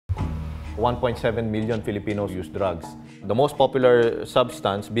1.7 million Filipinos use drugs. The most popular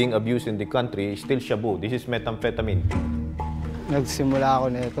substance being abused in the country is still Shabu. This is methamphetamine. Nagsimula ako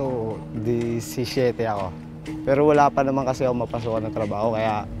nito, 17 ako. Pero wala pa naman kasi ako mapasukan ng trabaho,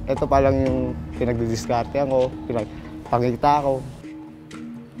 kaya ito pa lang yung pinagdidiskartehan ko, pinagpangita ko.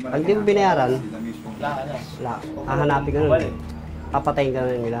 Pag di mo binayaran, wala. Hahanapin ka nun. Papatayin ka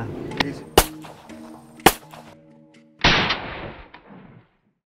na nila.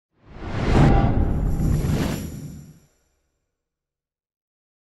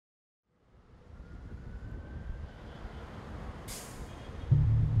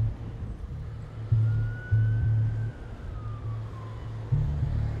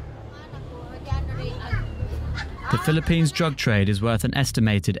 The Philippines' drug trade is worth an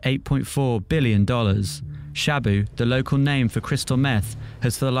estimated $8.4 billion. Shabu, the local name for crystal meth,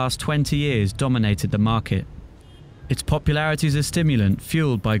 has for the last 20 years dominated the market. Its popularity as a stimulant,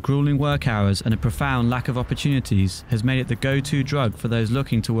 fueled by grueling work hours and a profound lack of opportunities, has made it the go-to drug for those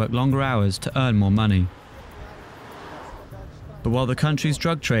looking to work longer hours to earn more money. But while the country's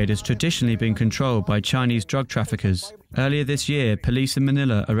drug trade has traditionally been controlled by Chinese drug traffickers, earlier this year police in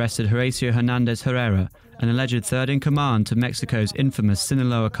Manila arrested Horacio Hernandez Herrera, an alleged third-in-command to Mexico's infamous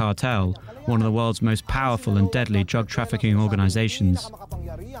Sinaloa Cartel, one of the world's most powerful and deadly drug trafficking organizations.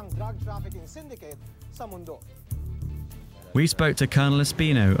 We spoke to Colonel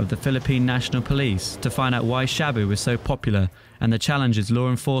Espino of the Philippine National Police to find out why Shabu was so popular and the challenges law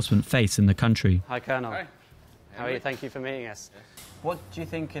enforcement face in the country. Hi, Colonel. Hi. How are you? Thank you for meeting us. What do you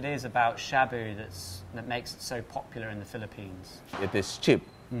think it is about Shabu that makes it so popular in the Philippines? It is cheap.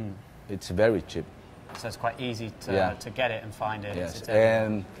 It's very cheap. So it's quite easy to get it and find it. Yes,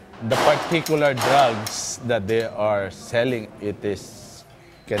 and the particular drugs that they are selling, can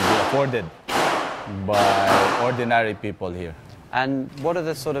be afforded by ordinary people here. And what are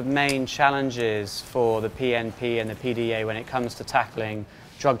the sort of main challenges for the PNP and the PDA when it comes to tackling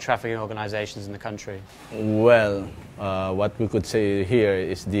drug trafficking organizations in the country? Well, what we could say here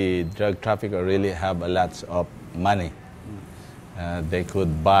is the drug trafficker really have a lot of money. They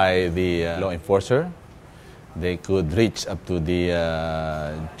could buy the law enforcer. They could reach up to the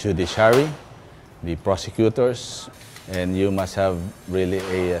judiciary, the prosecutors, and you must have really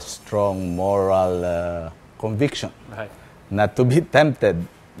a strong moral conviction, not to be tempted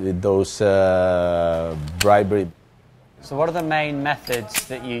with those bribery. So what are the main methods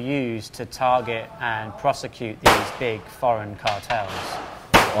that you use to target and prosecute these big foreign cartels?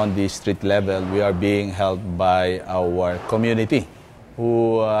 On the street level, we are being helped by our community,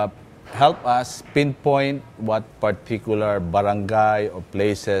 who help us pinpoint what particular barangay or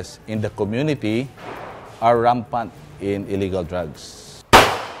places in the community are rampant in illegal drugs.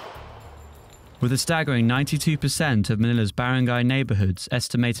 With a staggering 92% of Manila's barangay neighbourhoods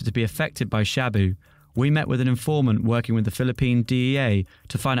estimated to be affected by Shabu, we met with an informant working with the Philippine DEA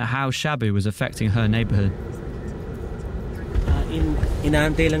to find out how Shabu was affecting her neighbourhood.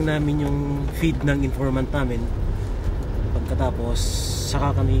 Inaantay lang namin yung feed ng informant namin. Pagkatapos,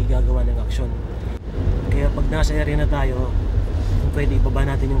 saka kami gagawa ng aksyon. Kaya pag nasa area na tayo, pwede ibaba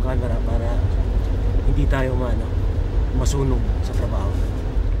natin yung camera para hindi tayo masunog sa trabaho.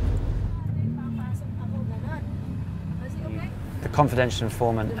 The confidential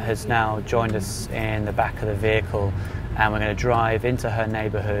informant has now joined us in the back of the vehicle, and we're going to drive into her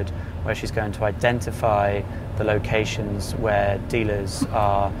neighbourhood where she's going to identify the locations where dealers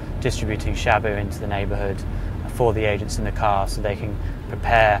are distributing Shabu into the neighbourhood for the agents in the car so they can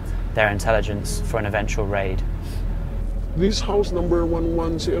prepare their intelligence for an eventual raid. This house number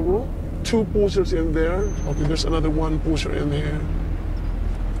 110, 2 pushers in there. Okay, there's another 1 pusher in here.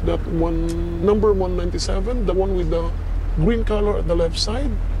 That one, number 197, the one with the green color at the left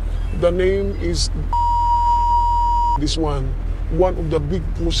side, the name is this one of the big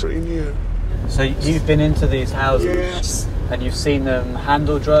pusher in here. So you've been into these houses, yes, and you've seen them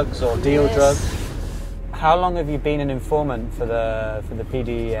handle drugs or deal drugs. How long have you been an informant for the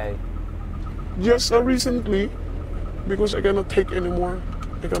PDEA? Just recently, because I cannot take anymore.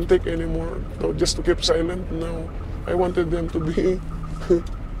 I can't take anymore. So just to keep silent. No, I wanted them to be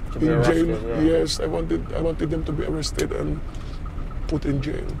in arrested, jail. yeah. Yes, I wanted them to be arrested and put in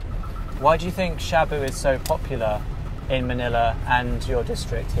jail. Why do you think Shabu is so popular in Manila and your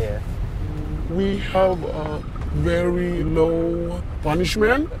district here? We have a very low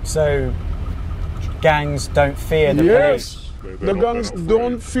punishment. So gangs don't fear the police? Yes, the gangs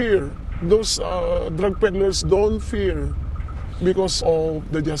don't fear. Those drug peddlers don't fear because of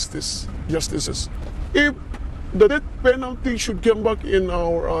the justices. If the death penalty should come back in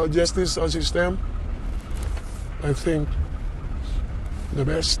our justice system, I think the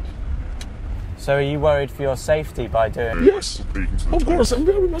best. So are you worried for your safety by doing it? Yes, of course. I'm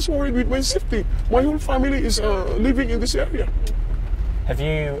very much worried with my safety. My whole family is living in this area. Have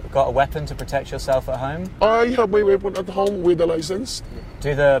you got a weapon to protect yourself at home? I have my weapon at home with a license.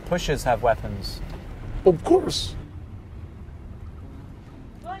 Do the pushers have weapons? Of course.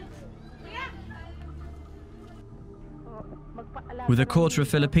 With a quarter of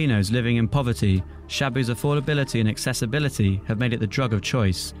Filipinos living in poverty, Shabu's affordability and accessibility have made it the drug of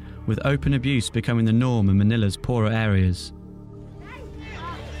choice, with open abuse becoming the norm in Manila's poorer areas.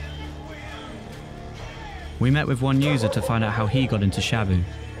 We met with one user to find out how he got into Shabu.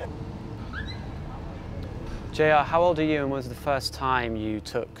 JR, how old are you and when was the first time you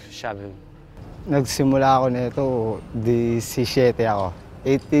took Shabu? Nagsimula ako nito, 17 ako.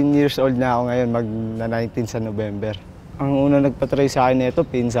 18 years old na ako ngayon, mag-19 sa November. Ang una nagpatry sa akin nito,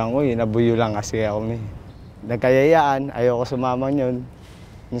 pinsan ko, nabuyo lang kasi ako. Nagkayayaan, ayoko sumama yun.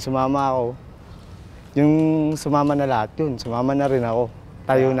 Yung sumama ako, yung sumama na lahat yun, sumama na rin ako.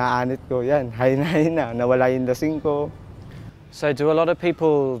 Tayo na anit ko, yan, hay na, nawala yung lasing ko. So do a lot of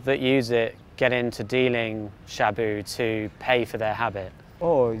people that use it get into dealing Shabu to pay for their habit?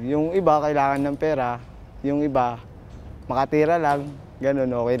 Oo, yung iba kailangan ng pera, yung iba makatira lang,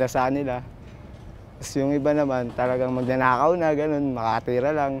 ganun, okay na sa nila. Tapos yung iba naman talagang magnanakaw na, ganun,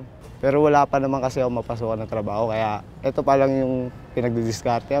 makatira lang. Pero wala pa naman kasi ako mapasukan ng trabaho, kaya ito pa lang yung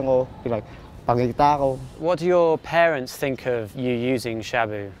pinagdidiskartehan ko, pangita ko. What do your parents think of you using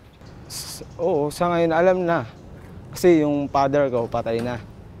Shabu? Oo, sa ngayon alam na. Kasi yung father ko patay na.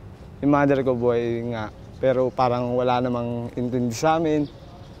 Yung mother ko buhay nga. Pero parang wala namang intindi sa amin.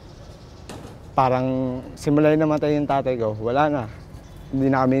 Parang simula na namatay yung tatay ko, wala na.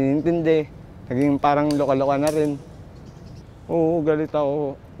 Hindi na kami intindi. Naging parang loka-loka na rin. Oo, galit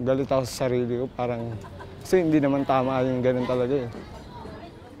ako sa sarili ko. Parang, kasi hindi naman tama yung ganun talaga eh.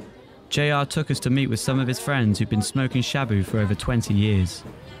 JR took us to meet with some of his friends who've been smoking Shabu for over 20 years.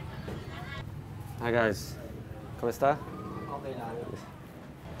 Hi guys, ¿cómo está? Okay lang.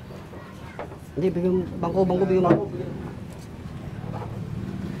 Hindi, bangko, bigyan mo.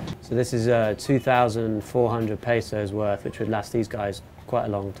 So this is 2,400 pesos worth, which would last these guys quite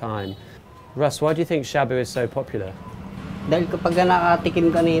a long time. Russ, why do you think Shabu is so popular? Dahil kapag nakatikim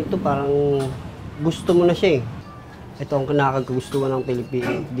ka nito, parang gusto mo na siya eh. Ito ang kinakagustuhan ng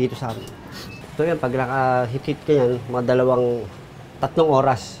Philippine dito sa amin. Ito yan, pag naka-hit ka yan, mga 3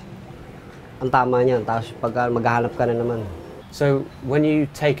 oras ang tama niyan. Tapos pag maghahanap ka na naman. So when you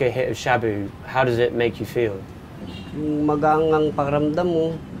take a hit of Shabu, how does it make you feel? Yung magangang pakiramdam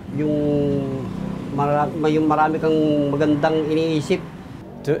mo, yung marami kang magandang iniisip.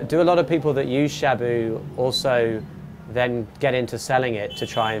 Do a lot of people that use Shabu also then get into selling it to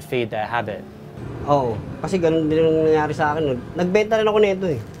try and feed their habit? Oo, kasi ganun din ang nangyari sa akin. Nagbenta rin ako nito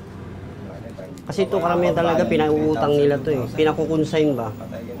eh. Kasi ito karamihan talaga pinauutang nila to eh. Pinakukonsign ba?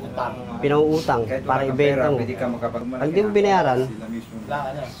 Pinauutang para ibenta mo. Pag di mo binayaran,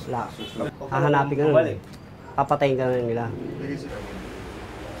 hahanapin ka nun. Papatayin ka na nila.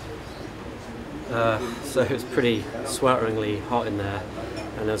 So it's pretty swelteringly hot in there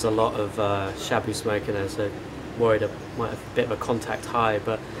and there's a lot of Shabu smoke in there, so worried I might have a bit of a contact high,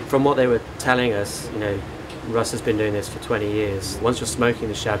 but from what they were telling us, you know, Russ has been doing this for 20 years. Once you're smoking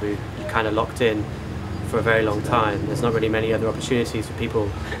the Shabu, you're kind of locked in for a very long time. There's not really many other opportunities for people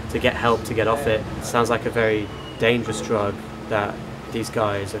to get help, to get off it. It sounds like a very dangerous drug that these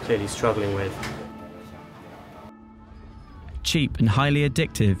guys are clearly struggling with. Cheap and highly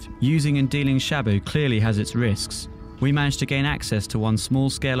addictive, using and dealing Shabu clearly has its risks. We managed to gain access to one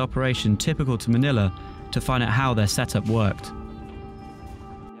small-scale operation typical to Manila to find out how their setup worked.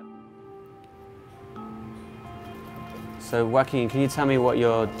 So Joaquin, can you tell me what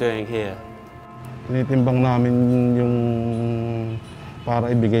you're doing here? Tinitimbang namin yung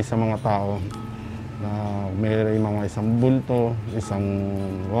para ibigay sa mga tao na may mga isang bulto, isang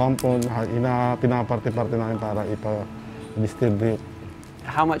wampon, pinaparte-parte namin para ipa-distribute.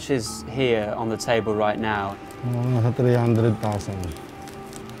 How much is here on the table right now? Nasa 300,000.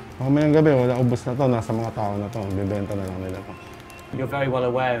 Mamayang gabi, wala, ubos na to, nasa mga tao na to, bibenta na lang nila to. You're very well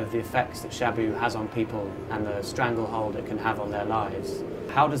aware of the effects that Shabu has on people and the stranglehold it can have on their lives.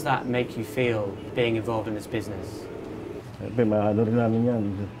 How does that make you feel being involved in this business? Maano rin namin yan.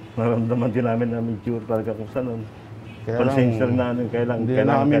 Maramdaman din namin cure talaga kung saan. Konsensya rin namin, hindi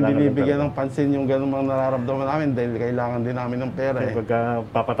namin binibigyan ng pansin yung ganun mga nararamdaman namin dahil kailangan din namin ng pera eh. Pagka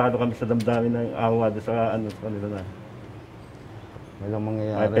papatado kami sa damdamin ng awa sa kanila na. Walang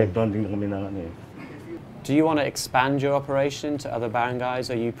mangyayari. Epektuhan din kami na eh. Do you want to expand your operation to other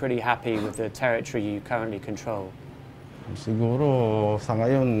barangays? Are you pretty happy with the territory you currently control? Siguro sa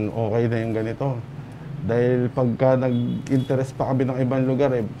ngayon okay na yung ganito. Dahil pagka nag-interest pa kami ng ibang lugar,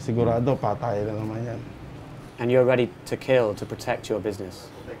 sigurado patay na naman yan. And you're ready to kill to protect your business?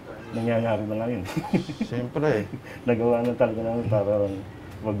 Nangyayari na lang yun. Siyempre. Nagawa na talaga namin para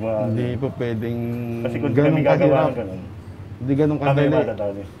wag Hindi po pwedeng kasi kung kami gagawa ng ganun, hindi ganun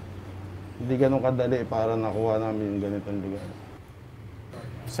kadali. Hindi ganun kadali para nakuha namin yung ganitong lugar.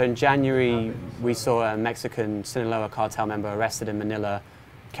 So in January, we saw a Mexican Sinaloa Cartel member arrested in Manila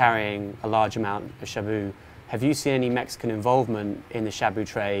carrying a large amount of Shabu. Have you seen any Mexican involvement in the Shabu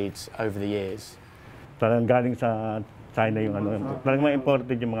trade over the years? Parang galing sa China yung parang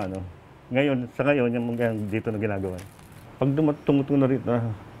ma-imported yung mga Ngayon, sa ngayon, yung mga dito na ginagawa. Pag tumutuno na rito,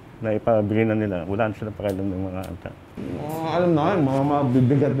 na ipabigay na nila, wala na sila pakialam ng mga anta. Alam na, mga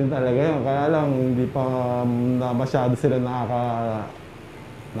mabibigat din talaga yun. Kaya lang, hindi pa na masyado sila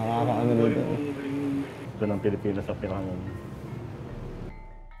nakakaano dito. Ito ng Pilipinas sa Pilipinas.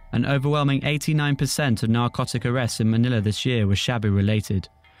 An overwhelming 89% of narcotic arrests in Manila this year were Shabu-related,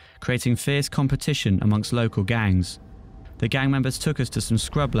 creating fierce competition amongst local gangs. The gang members took us to some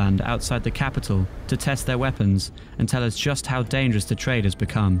scrubland outside the capital to test their weapons and tell us just how dangerous the trade has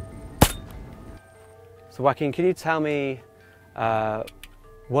become. So Joaquin, can you tell me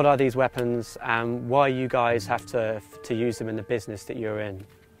what are these weapons and why you guys have to use them in the business that you're in?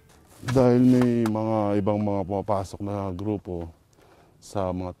 Dahil may mga ibang mga pumapasok na grupo sa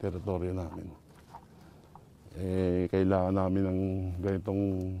mga teritoryo namin. Kailangan namin ng ganitong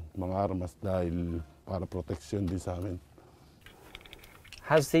mga armas dahil para proteksyon din sa amin.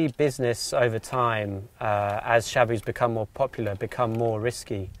 Has the business over time, as Shabu's become more popular, become more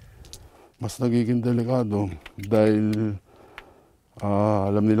risky? Mas nagiging delikado dahil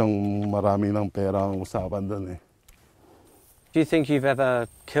alam nilang marami ng pera ang usapan doon . Do you think you've ever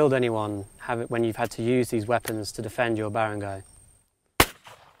killed anyone when you've had to use these weapons to defend your barangay?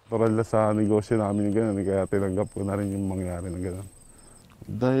 Paral sa negosyo namin yung gano'n, kaya tinanggap ko na rin yung mangyari na gano'n.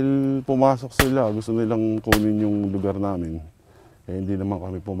 Dahil pumasok sila, gusto nilang kunin yung lugar namin. Hindi naman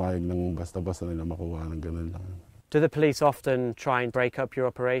kami pumayag ng basta-basta nila makuha ng gano'n lang. Do the police often try and break up your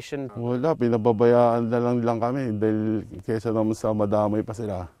operation? Wala, pinababayaan na lang kami dahil kaysa naman sa madamay pa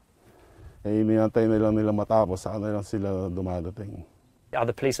sila. Iniyantay na lang nila matapos, saan na lang sila dumadating. Are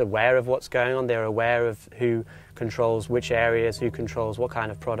the police aware of what's going on? They're aware of who controls which areas, who controls what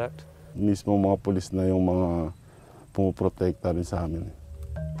kind of product? Mismo mga pulis na yung mga pumuprotekta rin sa amin.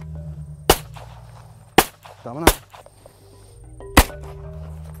 Tama na.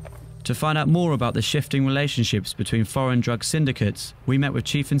 To find out more about the shifting relationships between foreign drug syndicates, we met with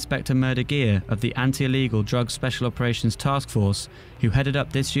Chief Inspector Murdegear of the Anti-Illegal Drug Special Operations Task Force, who headed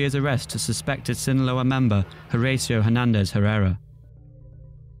up this year's arrest of suspected Sinaloa member Horacio Hernandez Herrera.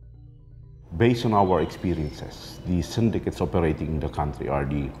 Based on our experiences, the syndicates operating in the country are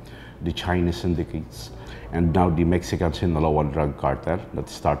the Chinese syndicates and now the Mexican Sinaloa drug cartel that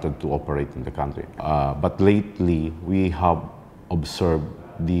started to operate in the country. But lately, we have observed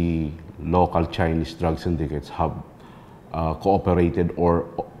the local Chinese drug syndicates have cooperated or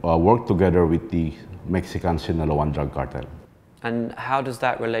worked together with the Mexican Sinaloa drug cartel. And how does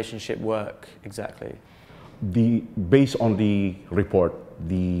that relationship work exactly? Based on the report,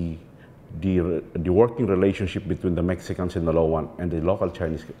 the working relationship between the Mexican Sinaloa and the local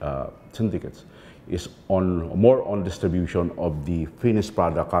Chinese syndicates is more on distribution of the finished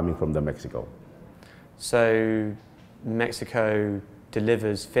product coming from the Mexico. So Mexico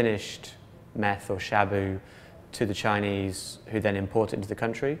delivers finished meth or shabu to the Chinese, who then import it into the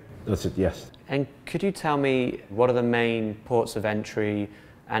country? That's it, yes. And could you tell me what are the main ports of entry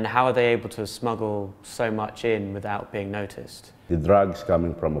and how are they able to smuggle so much in without being noticed? The drugs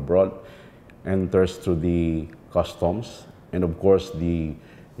coming from abroad enters through the customs and of course the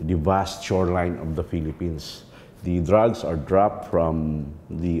vast shoreline of the Philippines. The drugs are dropped from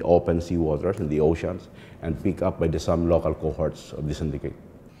the open sea waters in the oceans and picked up by some local cohorts of the syndicate.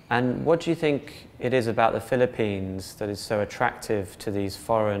 And what do you think it is about the Philippines that is so attractive to these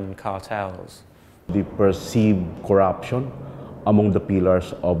foreign cartels? The perceived corruption among the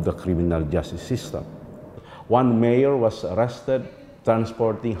pillars of the criminal justice system. One mayor was arrested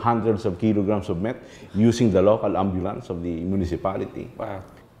transporting hundreds of kilograms of meth using the local ambulance of the municipality. Wow.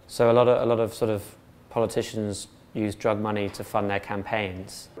 So a lot of sort of politicians use drug money to fund their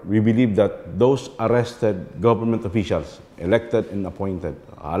campaigns. We believe that those arrested government officials, elected and appointed,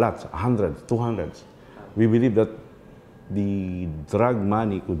 a lot, hundreds, 200s, we believe that the drug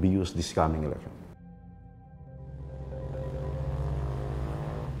money could be used this coming election.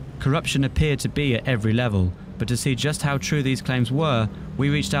 Corruption appeared to be at every level, but to see just how true these claims were, we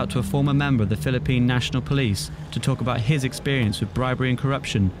reached out to a former member of the Philippine National Police to talk about his experience with bribery and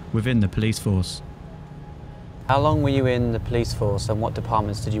corruption within the police force. How long were you in the police force and what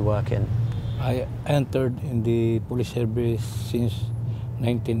departments did you work in? I entered in the police service since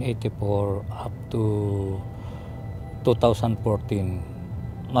 1984 up to 2014.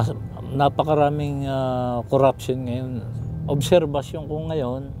 Napakaraming corruption ngayon. Obserbasyon ko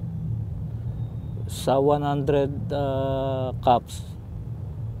ngayon, sa 100 cops,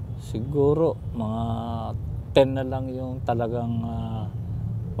 siguro mga 10 na lang yung talagang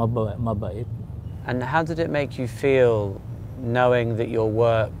mabait. And how did it make you feel knowing that your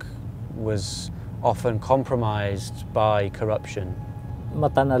work was often compromised by corruption?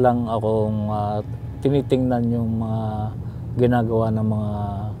 Mata na lang akong tinitingnan yung mga ginagawa ng mga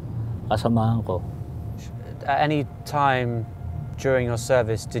kasamahan ko. At any time during your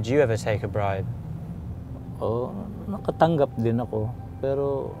service, did you ever take a bribe? Oo, nakatanggap din ako.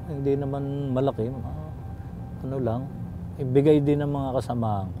 Pero hindi naman malaki. Ano lang, ibigay din ng mga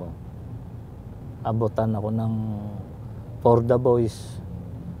kasamahan ko. Abutan ako ng for the boys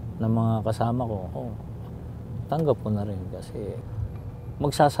ng mga kasama ko. Oh, tanggap ko na rin kasi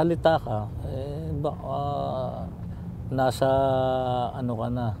magsasalita ka, nasa ano ka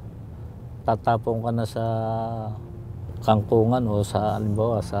na, tatapong ka na sa kangkungan o sa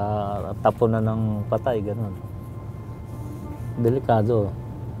halimbawa sa tapunan ng patay, ganun. Delikado.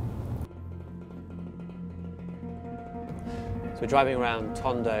 So we're driving around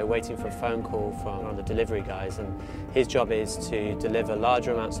Tondo waiting for a phone call from one of the delivery guys, and his job is to deliver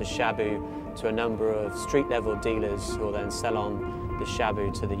larger amounts of shabu to a number of street-level dealers who will then sell on the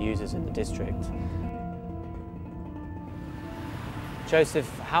shabu to the users in the district. Joseph,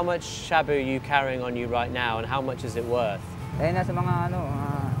 how much shabu are you carrying on you right now and how much is it worth? Eh, nasa mga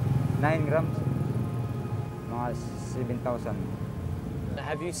 9 grams, mga 7,000.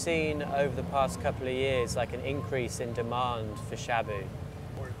 Have you seen over the past couple of years like an increase in demand for shabu?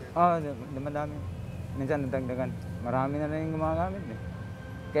 Dumadami. Minsan nadagdagan. Marami na rin yung gumagamit eh.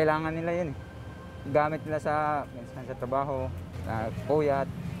 Kailangan nila yun eh. Gamit nila sa trabaho, puyat.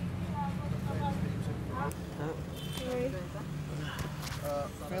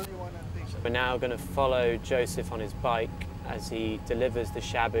 We're now going to follow Joseph on his bike as he delivers the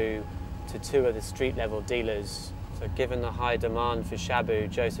shabu to 2 of the street-level dealers. So given the high demand for shabu,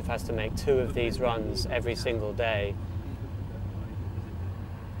 Joseph has to make 2 of these runs every single day.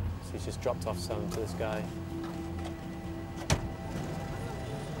 So he's just dropped off some to this guy.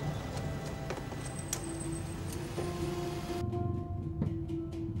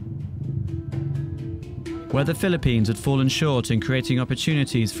 Where the Philippines had fallen short in creating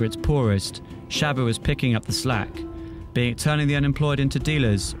opportunities for its poorest, Shabu was picking up the slack, be it turning the unemployed into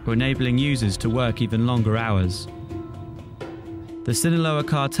dealers or enabling users to work even longer hours. The Sinaloa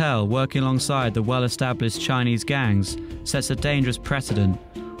Cartel, working alongside the well-established Chinese gangs, sets a dangerous precedent,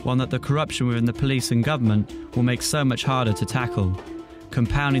 one that the corruption within the police and government will make so much harder to tackle,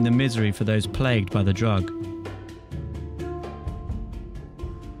 compounding the misery for those plagued by the drug.